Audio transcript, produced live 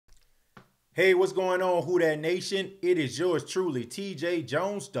Hey, what's going on, Who Dat Nation? It is yours truly, TJ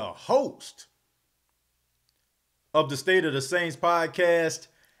Jones, the host of the State of the Saints podcast.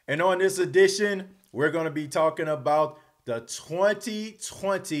 And on this edition, we're going to be talking about the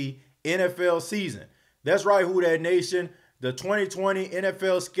 2020 NFL season. That's right, Who Dat Nation. The 2020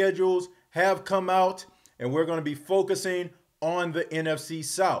 NFL schedules have come out, and we're going to be focusing on the NFC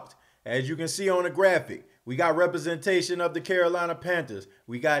South. As you can see on the graphic, we got representation of the Carolina Panthers.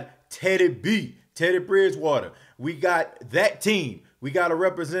 We got Teddy Bridgewater. We got that team. We got a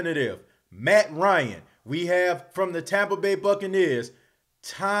representative, Matt Ryan. We have from the Tampa Bay Buccaneers,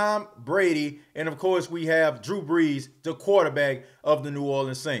 Tom Brady. And of course, we have Drew Brees, the quarterback of the New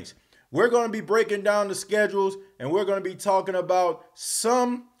Orleans Saints. We're going to be breaking down the schedules, and we're going to be talking about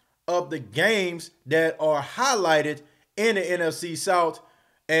some of the games that are highlighted in the NFC South.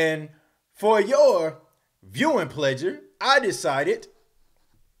 And for your viewing pleasure, I decided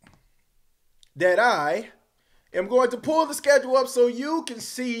that I am going to pull the schedule up so you can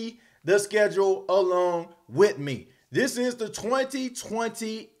see the schedule along with me. This is the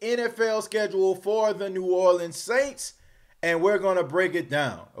 2020 NFL schedule for the New Orleans Saints, and we're going to break it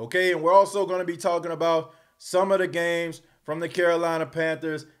down, okay? And we're also going to be talking about some of the games from the Carolina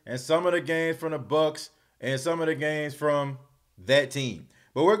Panthers and some of the games from the Bucs and some of the games from that team.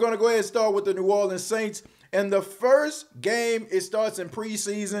 But we're going to go ahead and start with the New Orleans Saints. And the first game, it starts in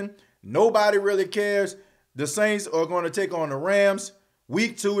preseason. Nobody really cares. The Saints are going to take on the Rams.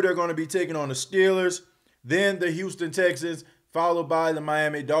 Week 2, they're going to be taking on the Steelers. Then the Houston Texans, followed by the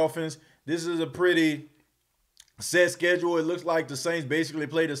Miami Dolphins. This is a pretty set schedule. It looks like the Saints basically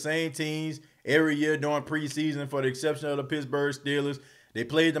play the same teams every year during preseason, for the exception of the Pittsburgh Steelers. They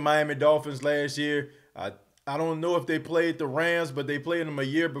played the Miami Dolphins last year. I don't know if they played the Rams, but they played them a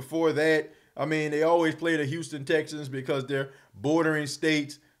year before that. I mean, they always play the Houston Texans because they're bordering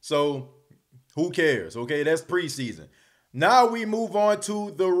states. So who cares? Okay, that's preseason. Now we move on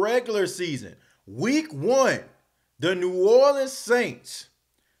to the regular season. Week 1, the New Orleans Saints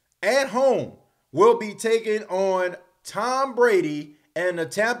at home will be taking on Tom Brady and the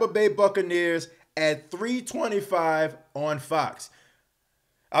Tampa Bay Buccaneers at 3:25 on Fox.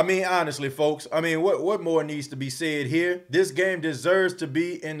 I mean, honestly, folks, what more needs to be said here? This game deserves to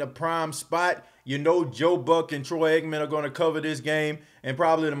be in the prime spot. You know, Joe Buck and Troy Aikman are going to cover this game, and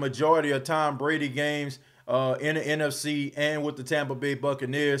probably the majority of Tom Brady games in the NFC and with the Tampa Bay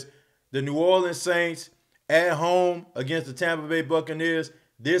Buccaneers. The New Orleans Saints at home against the Tampa Bay Buccaneers.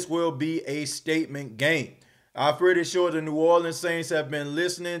 This will be a statement game. I'm pretty sure the New Orleans Saints have been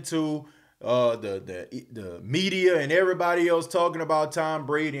listening to the media and everybody else talking about Tom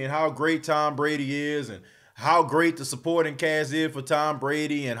Brady and how great Tom Brady is and how great the supporting cast is for Tom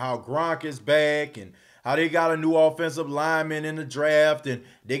Brady and how Gronk is back and how they got a new offensive lineman in the draft and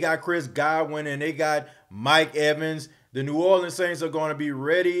they got Chris Godwin and they got Mike Evans. The New Orleans Saints are going to be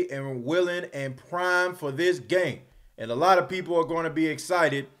ready and willing and primed for this game. And a lot of people are going to be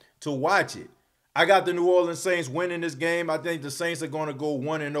excited to watch it. I got the New Orleans Saints winning this game. I think the Saints are going to go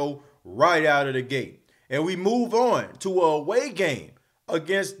 1-0 right out of the gate. And we move on to a away game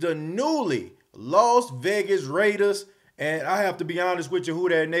against the newly Las Vegas Raiders. And I have to be honest with you, Who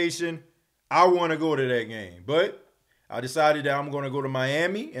Dat Nation, I want to go to that game. But I decided that I'm going to go to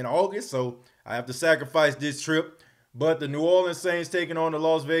Miami in August, so I have to sacrifice this trip. But the New Orleans Saints taking on the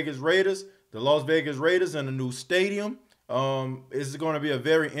Las Vegas Raiders. The Las Vegas Raiders in a new stadium. It's going to be a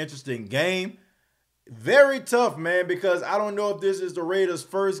very interesting game. Very tough, man, because I don't know if this is the Raiders'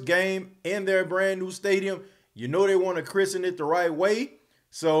 first game in their brand new stadium. You know they want to christen it the right way.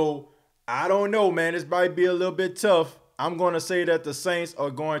 So I don't know, man. This might be a little bit tough. I'm going to say that the Saints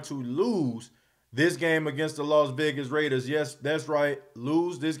are going to lose this game against the Las Vegas Raiders. Yes, that's right.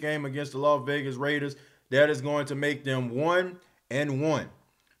 Lose this game against the Las Vegas Raiders. That is going to make them 1-1.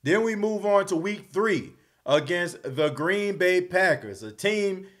 Then we move on to week 3 against the Green Bay Packers, a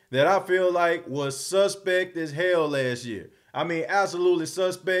team that I feel like was suspect as hell last year. I mean, absolutely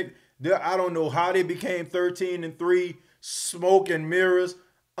suspect. I don't know how they became 13-3, smoke and mirrors.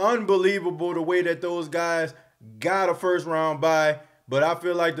 Unbelievable the way that those guys got a first round bye. But I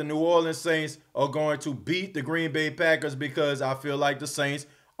feel like the New Orleans Saints are going to beat the Green Bay Packers because I feel like the Saints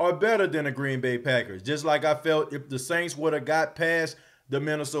are better than the Green Bay Packers. Just like I felt if the Saints would have got past the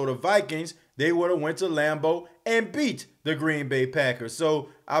Minnesota Vikings, they would have went to Lambeau and beat the Green Bay Packers. So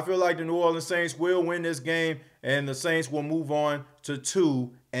I feel like the New Orleans Saints will win this game, and the Saints will move on to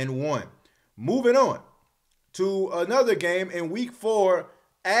 2-1. Moving on to another game in week 4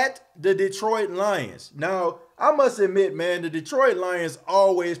 at the Detroit Lions. Now, I must admit, man, the Detroit Lions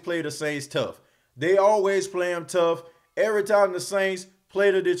always play the Saints tough. They always play them tough. Every time the Saints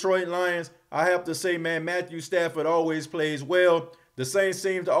play the Detroit Lions, I have to say, man, Matthew Stafford always plays well. The Saints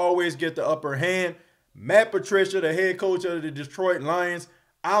seem to always get the upper hand. Matt Patricia, the head coach of the Detroit Lions,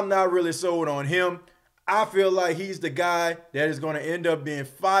 I'm not really sold on him. I feel like he's the guy that is going to end up being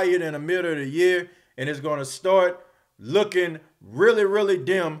fired in the middle of the year and is going to start looking really, really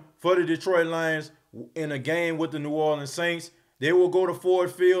dim for the Detroit Lions in a game with the New Orleans Saints. They will go to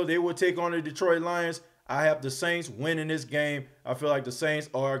Ford Field. They will take on the Detroit Lions. I have the Saints winning this game. I feel like the Saints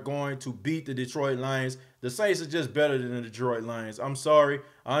are going to beat the Detroit Lions. The Saints are just better than the Detroit Lions. I'm sorry.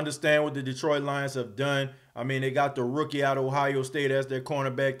 I understand what the Detroit Lions have done. I mean, they got the rookie out of Ohio State as their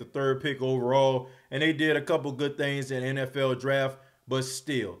cornerback, the 3rd pick overall, and they did a couple good things in the NFL draft, but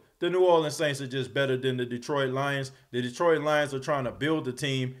still, the New Orleans Saints are just better than the Detroit Lions. The Detroit Lions are trying to build the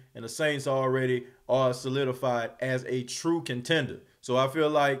team, and the Saints already are solidified as a true contender. So I feel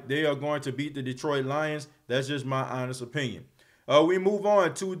like they are going to beat the Detroit Lions. That's just my honest opinion. We move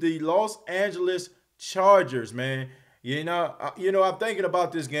on to the Los Angeles Chargers, man. You know, I'm thinking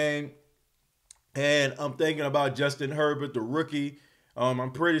about this game, and I'm thinking about Justin Herbert, the rookie.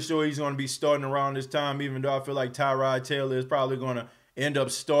 I'm pretty sure he's going to be starting around this time, even though I feel like Tyrod Taylor is probably going to end up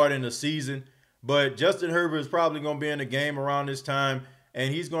starting the season. But Justin Herbert is probably going to be in the game around this time,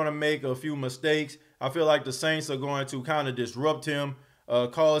 and he's going to make a few mistakes. I feel like the Saints are going to kind of disrupt him,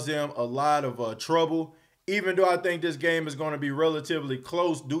 cause him a lot of trouble, even though I think this game is going to be relatively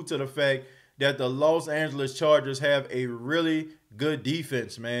close due to the fact that the Los Angeles Chargers have a really good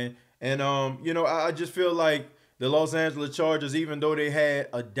defense, man. And, I just feel like the Los Angeles Chargers, even though they had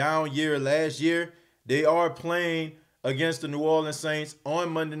a down year last year, they are playing against the New Orleans Saints on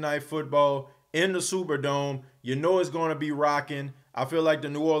Monday Night Football in the Superdome. You know it's going to be rocking. I feel like the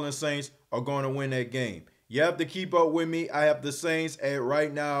New Orleans Saints are going to win that game. You have to keep up with me. I have the Saints at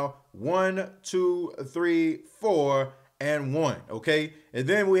right now 1, 2, 3, 4, and 1. Okay, and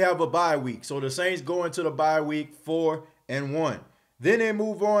then we have a bye week. So the Saints go into the bye week 4 and 1. Then they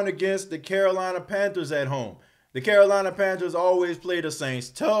move on against the Carolina Panthers at home. The Carolina Panthers always play the Saints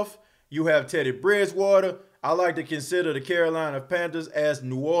tough. You have Teddy Bridgewater. I like to consider the Carolina Panthers as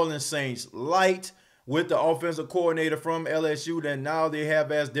New Orleans Saints light, with the offensive coordinator from LSU that now they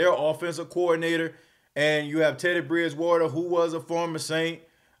have as their offensive coordinator. And you have Teddy Bridgewater, who was a former Saint.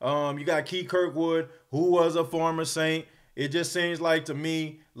 You got Keith Kirkwood, who was a former Saint. It just seems like to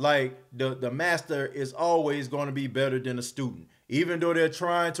me like the master is always going to be better than the student. Even though they're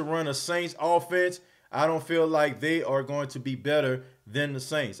trying to run a Saints offense, I don't feel like they are going to be better than the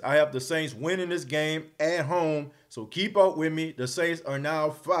Saints. I have the Saints winning this game at home, so keep up with me. The Saints are now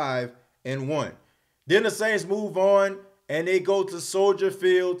 5 and 1. Then the Saints move on, and they go to Soldier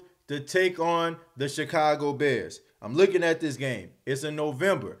Field to take on the Chicago Bears. I'm looking at this game. It's in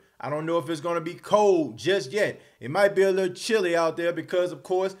November. I don't know if it's going to be cold just yet. It might be a little chilly out there because, of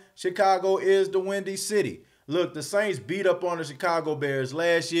course, Chicago is the Windy City. Look, the Saints beat up on the Chicago Bears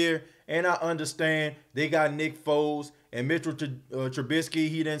last year, and I understand they got Nick Foles and Mitchell Trubisky.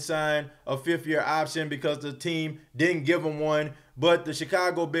 He didn't sign a 5th-year option because the team didn't give him one. But the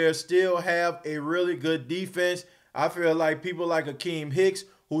Chicago Bears still have a really good defense. I feel like people like Akeem Hicks,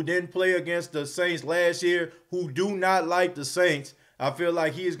 who didn't play against the Saints last year, who do not like the Saints, I feel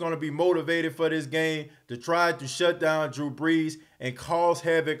like he is going to be motivated for this game to try to shut down Drew Brees and cause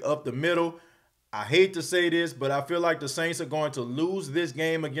havoc up the middle. I hate to say this, but I feel like the Saints are going to lose this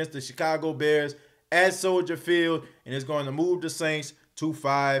game against the Chicago Bears at Soldier Field, and it's going to move the Saints to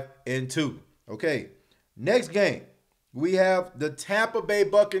 5 and 2. Okay, next game, we have the Tampa Bay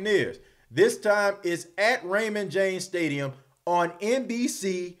Buccaneers. This time it's at Raymond James Stadium on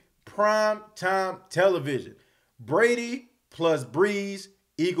NBC primetime television. Brady plus Breeze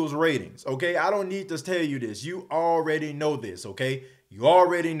equals ratings. Okay, I don't need to tell you this. You already know this. Okay, you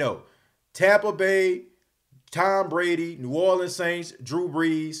already know. Tampa Bay, Tom Brady, New Orleans Saints, Drew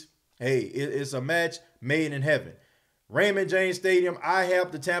Brees. Hey, it's a match made in heaven. Raymond James Stadium, I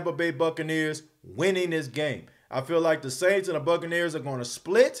have the Tampa Bay Buccaneers winning this game. I feel like the Saints and the Buccaneers are going to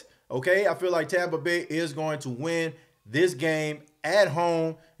split. Okay, I feel like Tampa Bay is going to win this game at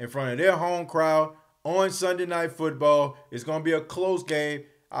home in front of their home crowd on Sunday Night Football. It's going to be a close game.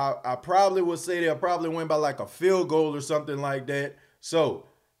 I probably would say they'll probably win by like a field goal or something like that. So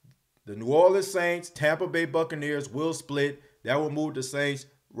the New Orleans Saints, Tampa Bay Buccaneers will split. That will move the Saints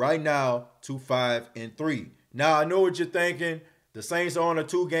right now to 5 and 3. Now, I know what you're thinking. The Saints are on a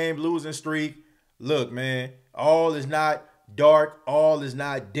 2-game losing streak. Look, man, all is not dark. All is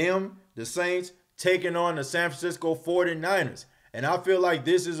not dim. The Saints taking on the San Francisco 49ers. And I feel like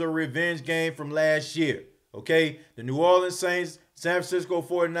this is a revenge game from last year. Okay? The New Orleans Saints, San Francisco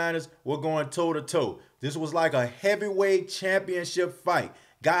 49ers were going toe-to-toe. This was like a heavyweight championship fight.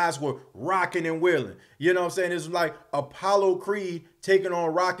 Guys were rocking and wheeling. You know what I'm saying? It's like Apollo Creed taking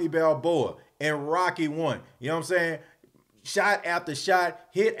on Rocky Balboa, and Rocky won. You know what I'm saying? Shot after shot,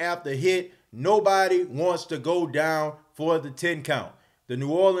 hit after hit. Nobody wants to go down for the 10 count. The New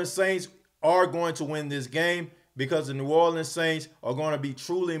Orleans Saints are going to win this game because the New Orleans Saints are going to be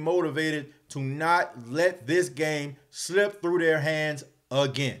truly motivated to not let this game slip through their hands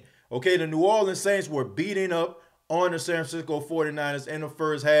again. Okay, the New Orleans Saints were beating up on the San Francisco 49ers in the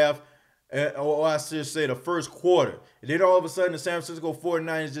first half, or I should say the first quarter. And then all of a sudden, the San Francisco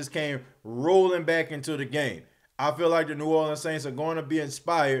 49ers just came rolling back into the game. I feel like the New Orleans Saints are going to be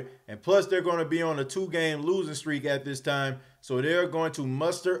inspired, and plus they're going to be on a 2-game losing streak at this time, so they're going to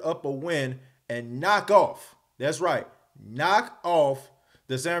muster up a win and knock off, that's right, knock off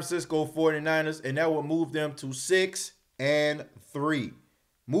the San Francisco 49ers, and that will move them to 6-3.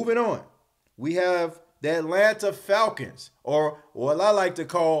 Moving on, we have the Atlanta Falcons, or what I like to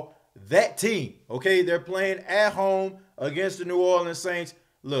call that team. Okay, they're playing at home against the New Orleans Saints.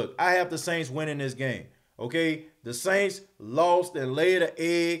 Look, I have the Saints winning this game. Okay, the Saints lost and laid an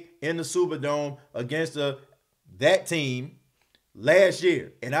egg in the Superdome against that team last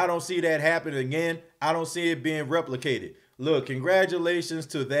year, and I don't see that happening again. I don't see it being replicated. Look, congratulations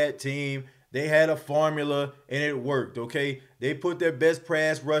to that team. They had a formula and it worked, okay? They put their best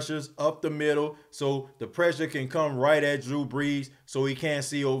pass rushers up the middle so the pressure can come right at Drew Brees so he can't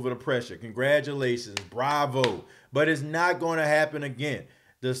see over the pressure. Congratulations, bravo. But it's not going to happen again.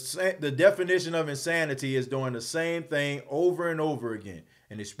 The definition of insanity is doing the same thing over and over again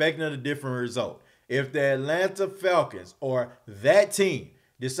and expecting a different result. If the Atlanta Falcons or that team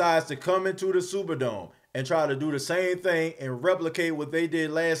decides to come into the Superdome and try to do the same thing and replicate what they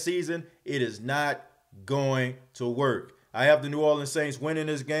did last season, it is not going to work. I have the New Orleans Saints winning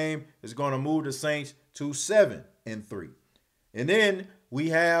this game. It's going to move the Saints to 7-3. And then we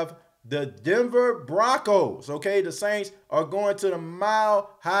have the Denver Broncos. Okay, the Saints are going to the Mile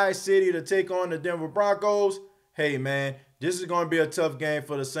High City to take on the Denver Broncos. Hey, man, this is going to be a tough game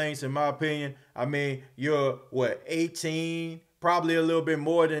for the Saints, in my opinion. I mean, you're, 18? Probably a little bit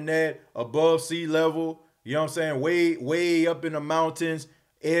more than that, above sea level. You know what I'm saying? Way up in the mountains.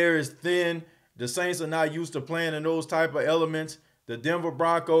 Air is thin. The Saints are not used to playing in those type of elements. The Denver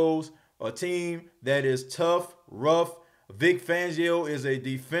Broncos, a team that is tough, rough. Vic Fangio is a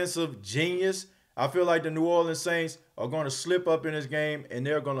defensive genius. I feel like the New Orleans Saints are going to slip up in this game, and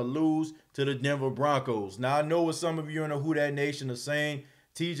they're going to lose to the Denver Broncos. Now, I know what some of you in the Who Dat Nation are saying.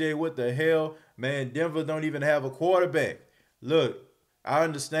 TJ, what the hell? Man, Denver don't even have a quarterback. Look, I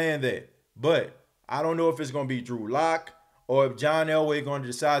understand that, but I don't know if it's going to be Drew Lock or if John Elway going to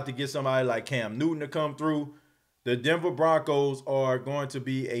decide to get somebody like Cam Newton to come through. The Denver Broncos are going to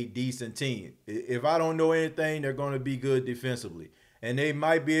be a decent team. If I don't know anything, they're going to be good defensively. And they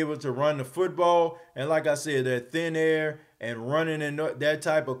might be able to run the football. And like I said, that thin air and running in that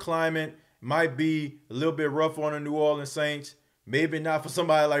type of climate might be a little bit rough on the New Orleans Saints. Maybe not for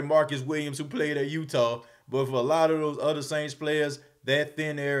somebody like Marcus Williams who played at Utah, but for a lot of those other Saints players, that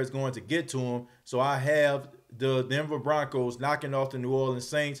thin air is going to get to them. So I have the Denver Broncos knocking off the New Orleans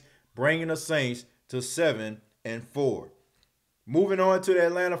Saints, bringing the Saints to 7-4. Moving on to the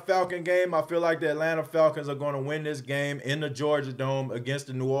Atlanta Falcon game, I feel like the Atlanta Falcons are going to win this game in the Georgia Dome against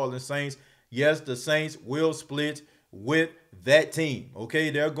the New Orleans Saints. Yes, the Saints will split with that team. Okay,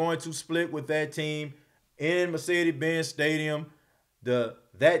 they're going to split with that team in Mercedes-Benz Stadium.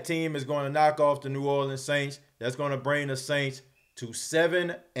 That team is going to knock off the New Orleans Saints. That's going to bring the Saints to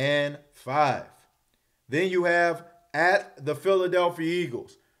 7-5. Then you have at the Philadelphia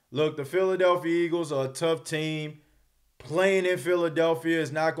Eagles. Look, the Philadelphia Eagles are a tough team. Playing in Philadelphia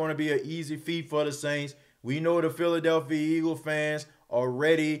is not going to be an easy feat for the Saints. We know the Philadelphia Eagle fans are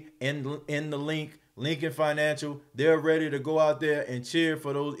ready in the Lincoln Financial. They're ready to go out there and cheer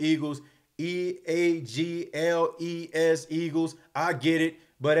for those Eagles. EAGLES, Eagles. I get it.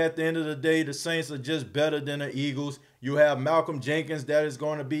 But at the end of the day, the Saints are just better than the Eagles. You have Malcolm Jenkins. That is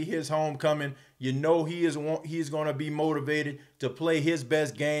going to be his homecoming. You know he's going to be motivated to play his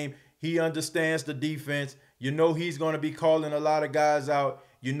best game. He understands the defense. You know he's going to be calling a lot of guys out.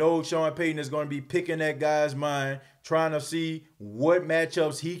 You know Sean Payton is going to be picking that guy's mind, trying to see what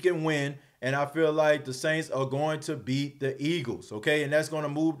matchups he can win. And I feel like the Saints are going to beat the Eagles, okay? And that's going to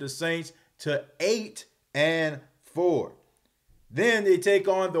move the Saints to 8-4. Then they take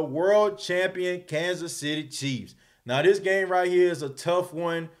on the world champion Kansas City Chiefs. Now, this game right here is a tough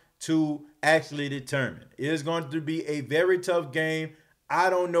one to actually determine. It is going to be a very tough game. I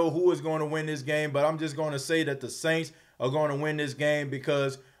don't know who is going to win this game, but I'm just going to say that the Saints are going to win this game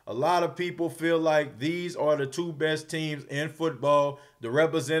because A lot of people feel like these are the two best teams in football. The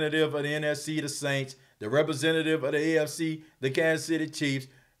representative of the NFC, the Saints. The representative of the AFC, the Kansas City Chiefs.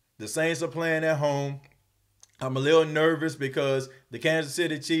 The Saints are playing at home. I'm a little nervous because the Kansas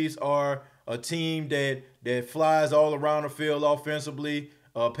City Chiefs are a team that flies all around the field offensively.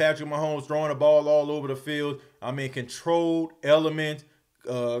 Patrick Mahomes throwing the ball all over the field. I mean, controlled element,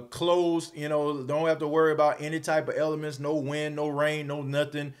 close. Don't have to worry about any type of elements. No wind, no rain, no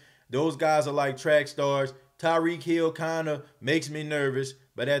nothing. Those guys are like track stars. Tyreek Hill kind of makes me nervous,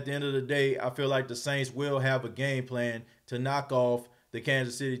 but at the end of the day, I feel like the Saints will have a game plan to knock off the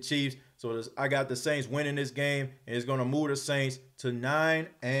Kansas City Chiefs. So I got the Saints winning this game, and it's going to move the Saints to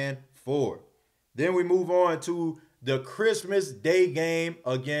 9-4. Then we move on to the Christmas Day game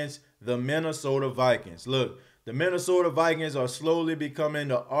against the Minnesota Vikings. Look, the Minnesota Vikings are slowly becoming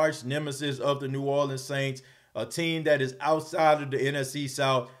the arch nemesis of the New Orleans Saints, a team that is outside of the NFC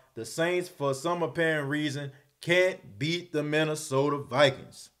South. The Saints, for some apparent reason, can't beat the Minnesota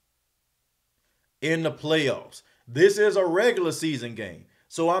Vikings in the playoffs. This is a regular season game,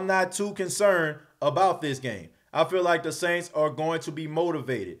 so I'm not too concerned about this game. I feel like the Saints are going to be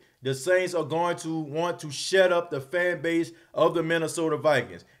motivated. The Saints are going to want to shut up the fan base of the Minnesota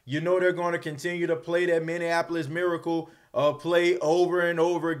Vikings. They're going to continue to play that Minneapolis Miracle play over and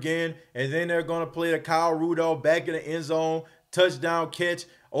over again, and then they're going to play the Kyle Rudolph back in the end zone touchdown catch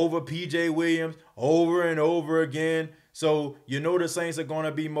over P.J. Williams over and over again. So the Saints are going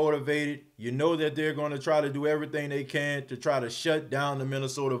to be motivated. That they're going to try to do everything they can to try to shut down the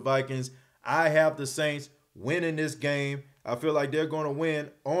Minnesota Vikings. I have the Saints winning this game. I feel like they're going to win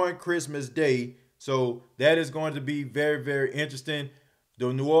on Christmas Day. So that is going to be very, very interesting.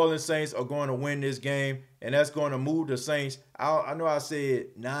 The New Orleans Saints are going to win this game, and that's going to move the Saints. I know I said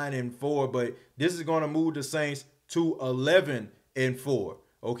 9-4, but this is going to move the Saints to 11-4.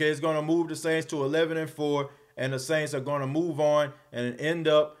 Okay, it's going to move the Saints to 11-4, and the Saints are going to move on and end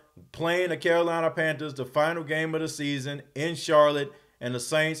up playing the Carolina Panthers, the final game of the season in Charlotte, and the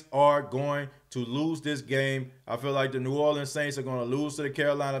Saints are going to lose this game. I feel like the New Orleans Saints are going to lose to the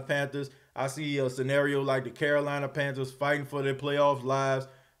Carolina Panthers. I see a scenario like the Carolina Panthers fighting for their playoff lives.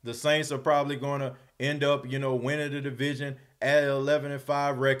 The Saints are probably going to end up, winning the division at an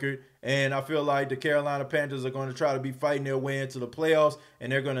 11-5 record. And I feel like the Carolina Panthers are going to try to be fighting their way into the playoffs,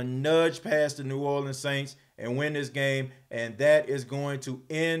 and they're going to nudge past the New Orleans Saints and win this game, and that is going to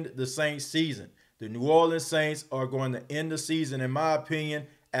end the Saints season. The New Orleans Saints are going to end the season, in my opinion,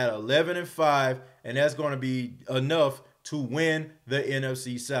 at 11-5, and that's going to be enough to win the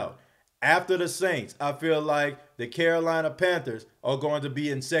NFC South. After the Saints, I feel like the Carolina Panthers are going to be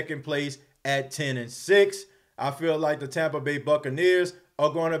in second place at 10-6. I feel like the Tampa Bay Buccaneers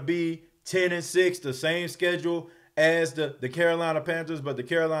are going to be 10-6, the same schedule as the Carolina Panthers, but the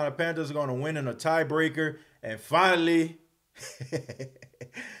Carolina Panthers are going to win in a tiebreaker. And finally,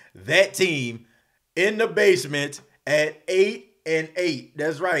 that team in the basement at 8-8.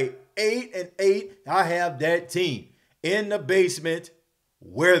 That's right, 8-8. I have that team in the basement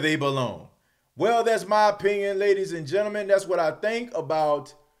where they belong. Well, that's my opinion, ladies and gentlemen. That's what I think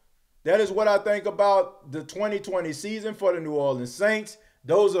about. That is what I think about the 2020 season for the New Orleans Saints.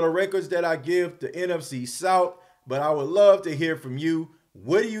 Those are the records that I give the NFC South, but I would love to hear from you.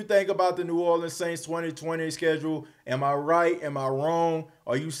 What do you think about the New Orleans Saints 2020 schedule? Am I right? Am I wrong?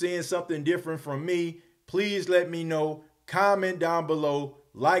 Are you seeing something different from me? Please let me know. Comment down below.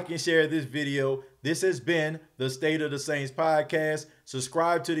 Like and share this video. This has been the State of the Saints podcast.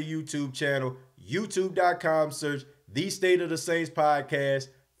 Subscribe to the YouTube channel, youtube.com, search The State of the Saints podcast,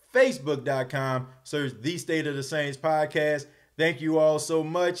 facebook.com, search The State of the Saints podcast. Thank you all so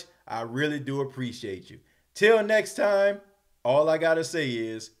much. I really do appreciate you. Till next time, all I got to say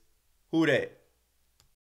is, who dat?